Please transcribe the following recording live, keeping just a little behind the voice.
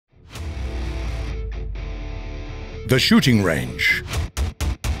The Shooting Range.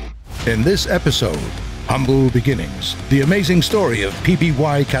 In this episode, humble beginnings, the amazing story of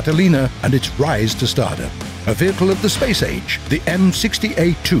PBY Catalina and its rise to stardom. A vehicle of the space age, the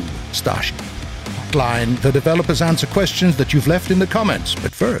M60A2 Starship. Hotline, the developers answer questions that you've left in the comments.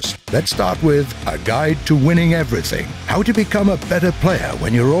 But first, let's start with a guide to winning everything. How to become a better player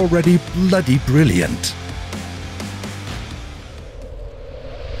when you're already bloody brilliant.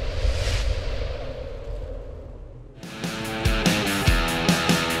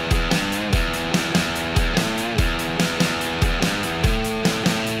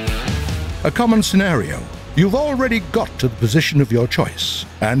 A common scenario. You've already got to the position of your choice,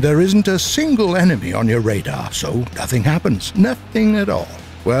 and there isn't a single enemy on your radar, so nothing happens. Nothing at all.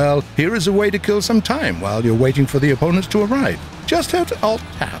 Well, here is a way to kill some time while you're waiting for the opponents to arrive. Just hit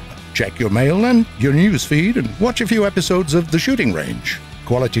Alt-Tab, check your mail and your news feed, and watch a few episodes of The Shooting Range.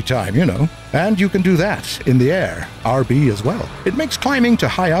 Quality time, you know. And you can do that in the air, RB as well. It makes climbing to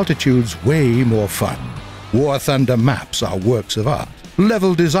high altitudes way more fun. War Thunder maps are works of art.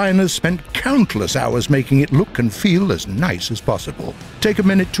 Level designers spent countless hours making it look and feel as nice as possible. Take a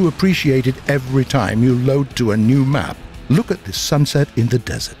minute to appreciate it every time you load to a new map. Look at this sunset in the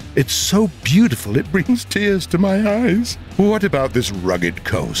desert. It's so beautiful it brings tears to my eyes. What about this rugged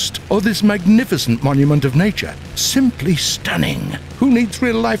coast? Or this magnificent monument of nature? Simply stunning. Who needs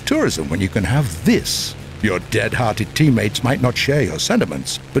real-life tourism when you can have this? Your dead-hearted teammates might not share your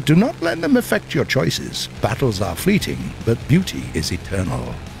sentiments, but do not let them affect your choices. Battles are fleeting, but beauty is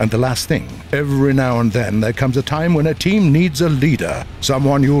eternal. And the last thing, every now and then there comes a time when a team needs a leader,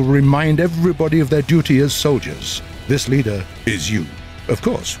 someone who will remind everybody of their duty as soldiers. This leader is you. Of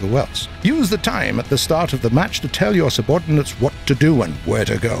course, who else? Use the time at the start of the match to tell your subordinates what to do and where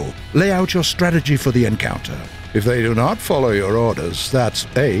to go. Lay out your strategy for the encounter. If they do not follow your orders, that's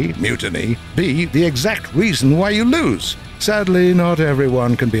A, mutiny, B, the exact reason why you lose. Sadly, not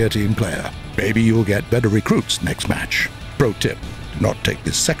everyone can be a team player. Maybe you'll get better recruits next match. Pro tip, do not take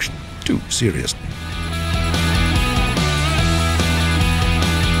this section too seriously.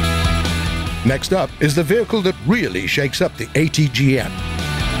 Next up is the vehicle that really shakes up the ATGM.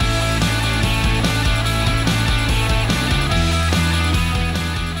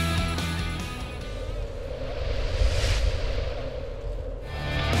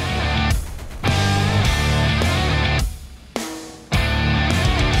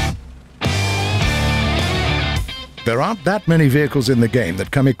 There aren't that many vehicles in the game that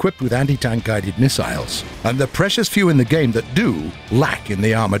come equipped with anti-tank guided missiles, and the precious few in the game that do lack in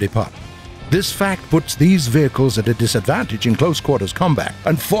the armor department. This fact puts these vehicles at a disadvantage in close quarters combat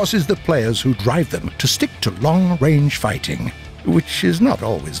and forces the players who drive them to stick to long-range fighting, which is not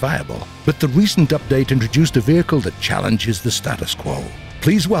always viable. But the recent update introduced a vehicle that challenges the status quo.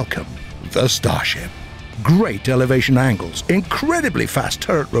 Please welcome the Starship. Great elevation angles, incredibly fast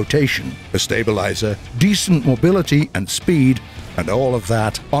turret rotation, a stabilizer, decent mobility and speed, and all of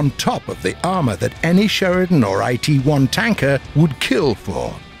that on top of the armor that any Sheridan or IT-1 tanker would kill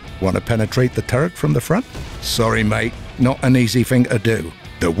for. Want to penetrate the turret from the front? Sorry, mate, not an easy thing to do.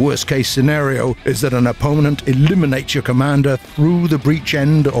 The worst-case scenario is that an opponent eliminates your commander through the breech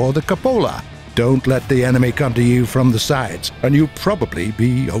end or the cupola. Don't let the enemy come to you from the sides, and you'll probably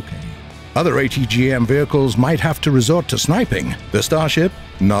be okay. Other ATGM vehicles might have to resort to sniping. The Starship,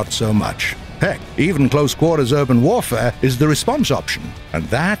 not so much. Heck, even close-quarters urban warfare is the response option. And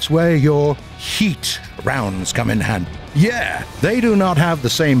that's where your heat rounds come in handy. Yeah, they do not have the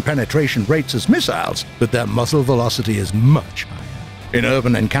same penetration rates as missiles, but their muzzle velocity is much higher. In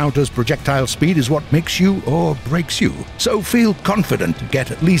urban encounters, projectile speed is what makes you or breaks you. So feel confident to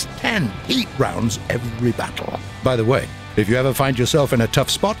get at least 10 heat rounds every battle. By the way, if you ever find yourself in a tough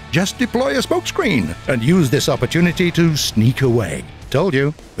spot, just deploy a smokescreen and use this opportunity to sneak away. Told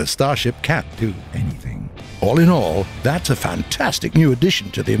you, the Starship can't do anything. All in all, that's a fantastic new addition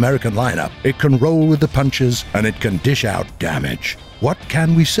to the American lineup. It can roll with the punches and it can dish out damage. What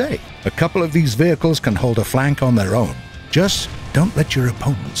can we say? A couple of these vehicles can hold a flank on their own. Just don't let your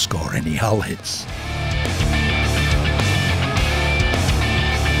opponent score any hull hits.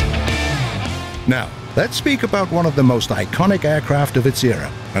 Now, let's speak about one of the most iconic aircraft of its era,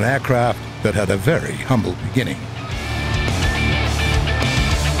 an aircraft that had a very humble beginning.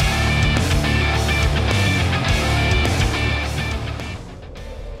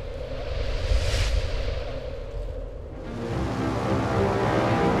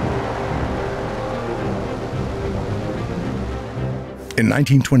 In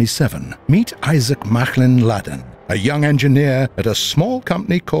 1927, meet Isaac Macklin Laden, a young engineer at a small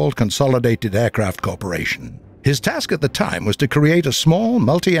company called Consolidated Aircraft Corporation. His task at the time was to create a small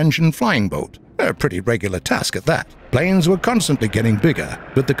multi-engine flying boat, a pretty regular task at that. Planes were constantly getting bigger,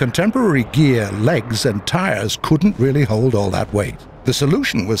 but the contemporary gear, legs, and tires couldn't really hold all that weight. The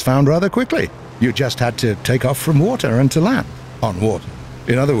solution was found rather quickly. You just had to take off from water and to land on water.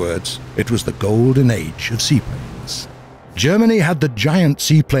 In other words, it was the golden age of seaplanes. Germany had the giant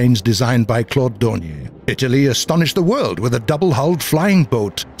seaplanes designed by Claude Dornier. Italy astonished the world with a double-hulled flying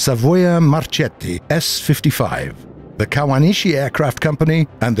boat, Savoia Marchetti S-55. The Kawanishi Aircraft Company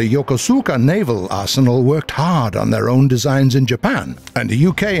and the Yokosuka Naval Arsenal worked hard on their own designs in Japan, and the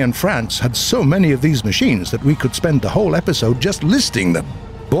UK and France had so many of these machines that we could spend the whole episode just listing them.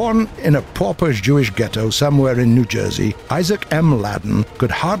 Born in a pauper Jewish ghetto somewhere in New Jersey, Isaac M. Ladden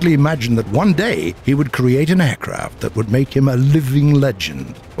could hardly imagine that one day he would create an aircraft that would make him a living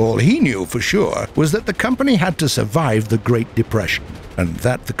legend. All he knew for sure was that the company had to survive the Great Depression, and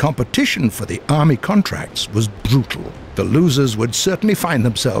that the competition for the Army contracts was brutal. The losers would certainly find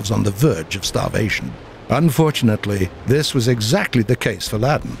themselves on the verge of starvation. Unfortunately, this was exactly the case for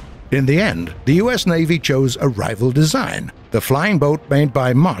Ladden. In the end, the US Navy chose a rival design, the flying boat made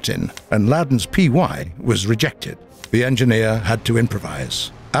by Martin, and Ladden's PY was rejected. The engineer had to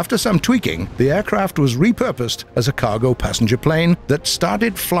improvise. After some tweaking, the aircraft was repurposed as a cargo passenger plane that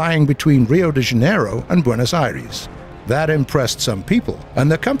started flying between Rio de Janeiro and Buenos Aires. That impressed some people, and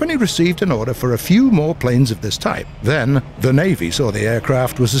the company received an order for a few more planes of this type. Then, the Navy saw the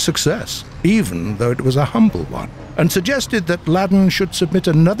aircraft was a success, even though it was a humble one, and suggested that Ladden should submit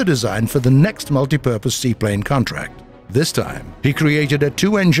another design for the next multipurpose seaplane contract. This time, he created a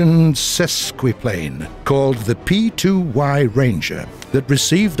two-engine sesquiplane called the P2Y Ranger that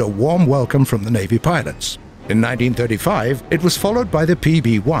received a warm welcome from the Navy pilots. In 1935, it was followed by the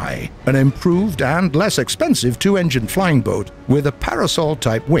PBY, an improved and less expensive two-engine flying boat with a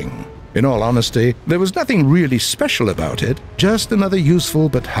parasol-type wing. In all honesty, there was nothing really special about it, just another useful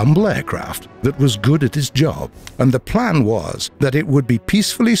but humble aircraft that was good at its job. And the plan was that it would be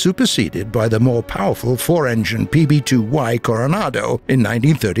peacefully superseded by the more powerful four-engine PB2Y Coronado in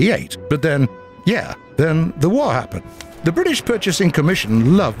 1938. But then the war happened. The British Purchasing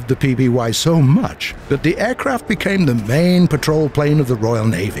Commission loved the PBY so much that the aircraft became the main patrol plane of the Royal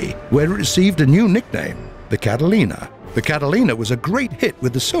Navy, where it received a new nickname, the Catalina. The Catalina was a great hit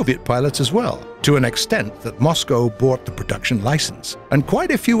with the Soviet pilots as well, to an extent that Moscow bought the production license, and quite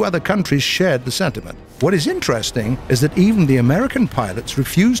a few other countries shared the sentiment. What is interesting is that even the American pilots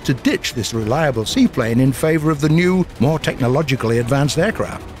refused to ditch this reliable seaplane in favor of the new, more technologically advanced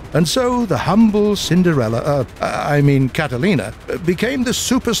aircraft. And so the humble Catalina, became the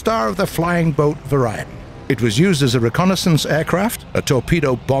superstar of the flying boat variety. It was used as a reconnaissance aircraft, a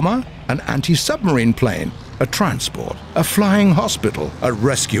torpedo bomber, an anti-submarine plane, a transport, a flying hospital, a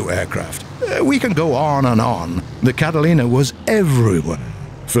rescue aircraft. We can go on and on. The Catalina was everywhere.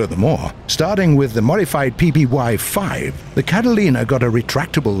 Furthermore, starting with the modified PBY-5, the Catalina got a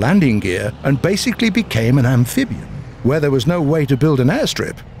retractable landing gear and basically became an amphibian. Where there was no way to build an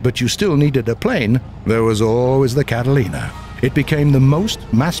airstrip, but you still needed a plane, there was always the Catalina. It became the most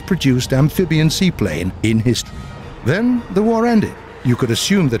mass-produced amphibian seaplane in history. Then the war ended. You could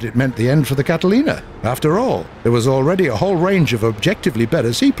assume that it meant the end for the Catalina. After all, there was already a whole range of objectively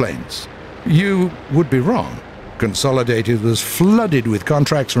better seaplanes. You would be wrong. Consolidated was flooded with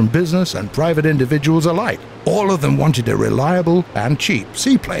contracts from business and private individuals alike. All of them wanted a reliable and cheap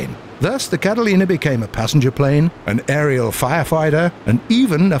seaplane. Thus, the Catalina became a passenger plane, an aerial firefighter, and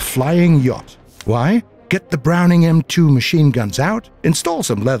even a flying yacht. Why? Get the Browning M2 machine guns out, install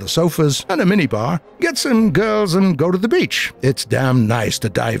some leather sofas and a minibar, get some girls and go to the beach. It's damn nice to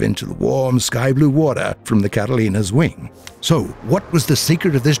dive into the warm sky blue water from the Catalina's wing. So, what was the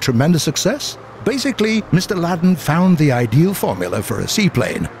secret of this tremendous success? Basically, Mr. Ladden found the ideal formula for a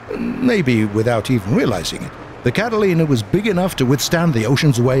seaplane, maybe without even realizing it. The Catalina was big enough to withstand the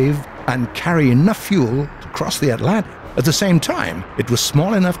ocean's wave and carry enough fuel to cross the Atlantic. At the same time, it was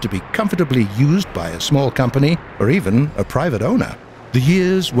small enough to be comfortably used by a small company or even a private owner. The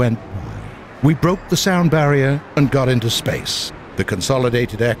years went by. We broke the sound barrier and got into space. The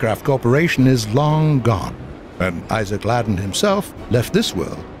Consolidated Aircraft Corporation is long gone, and Isaac Ladden himself left this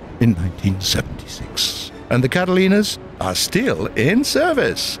world in 1976. And the Catalinas are still in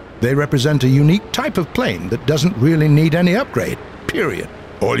service. They represent a unique type of plane that doesn't really need any upgrade, period.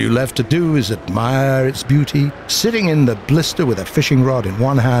 All you left to do is admire its beauty, sitting in the blister with a fishing rod in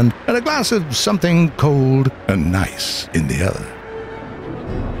one hand and a glass of something cold and nice in the other.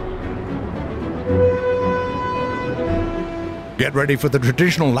 Get ready for the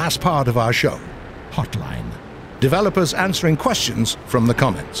traditional last part of our show, Hotline. Developers answering questions from the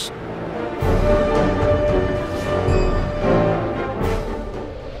comments.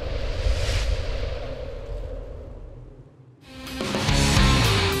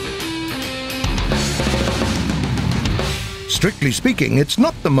 Strictly speaking, it's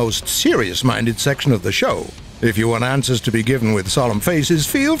not the most serious-minded section of the show. If you want answers to be given with solemn faces,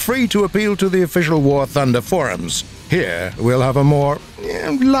 feel free to appeal to the official War Thunder forums. Here, we'll have a more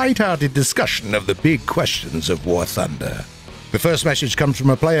light-hearted discussion of the big questions of War Thunder. The first message comes from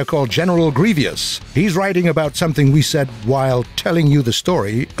a player called General Grievous. He's writing about something we said while telling you the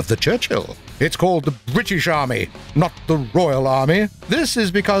story of the Churchill. It's called the British Army, not the Royal Army. This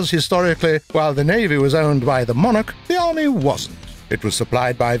is because historically, while the Navy was owned by the monarch, the Army wasn't. It was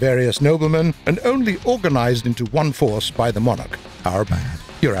supplied by various noblemen and only organized into one force by the monarch. Our bad.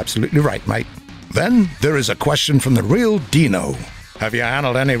 You're absolutely right, mate. Then there is a question from the real Dino. Have you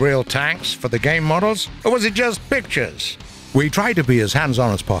handled any real tanks for the game models, or was it just pictures? We try to be as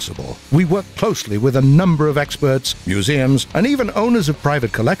hands-on as possible. We work closely with a number of experts, museums, and even owners of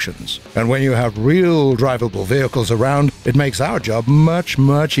private collections. And when you have real drivable vehicles around, it makes our job much,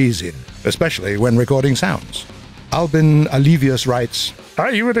 much easier, especially when recording sounds. Albin Alivius writes,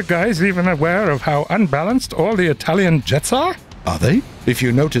 Are you the guys even aware of how unbalanced all the Italian jets are? Are they? If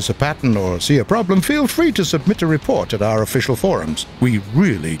you notice a pattern or see a problem, feel free to submit a report at our official forums. We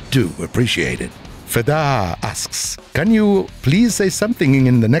really do appreciate it. Feda asks, can you please say something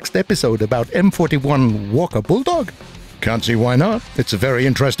in the next episode about M41 Walker Bulldog? Can't see why not. It's a very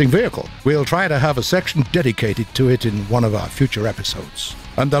interesting vehicle. We'll try to have a section dedicated to it in one of our future episodes.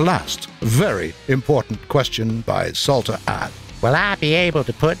 And the last, very important question by Salter Ad. Will I be able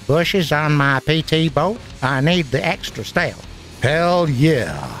to put bushes on my PT boat? I need the extra stale. Hell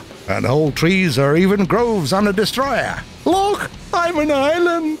yeah. And whole trees or even groves on a destroyer. Look, I'm an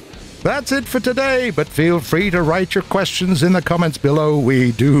island. That's it for today, but feel free to write your questions in the comments below.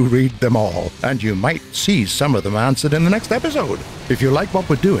 We do read them all, and you might see some of them answered in the next episode. If you like what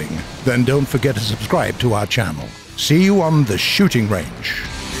we're doing, then don't forget to subscribe to our channel. See you on the shooting range.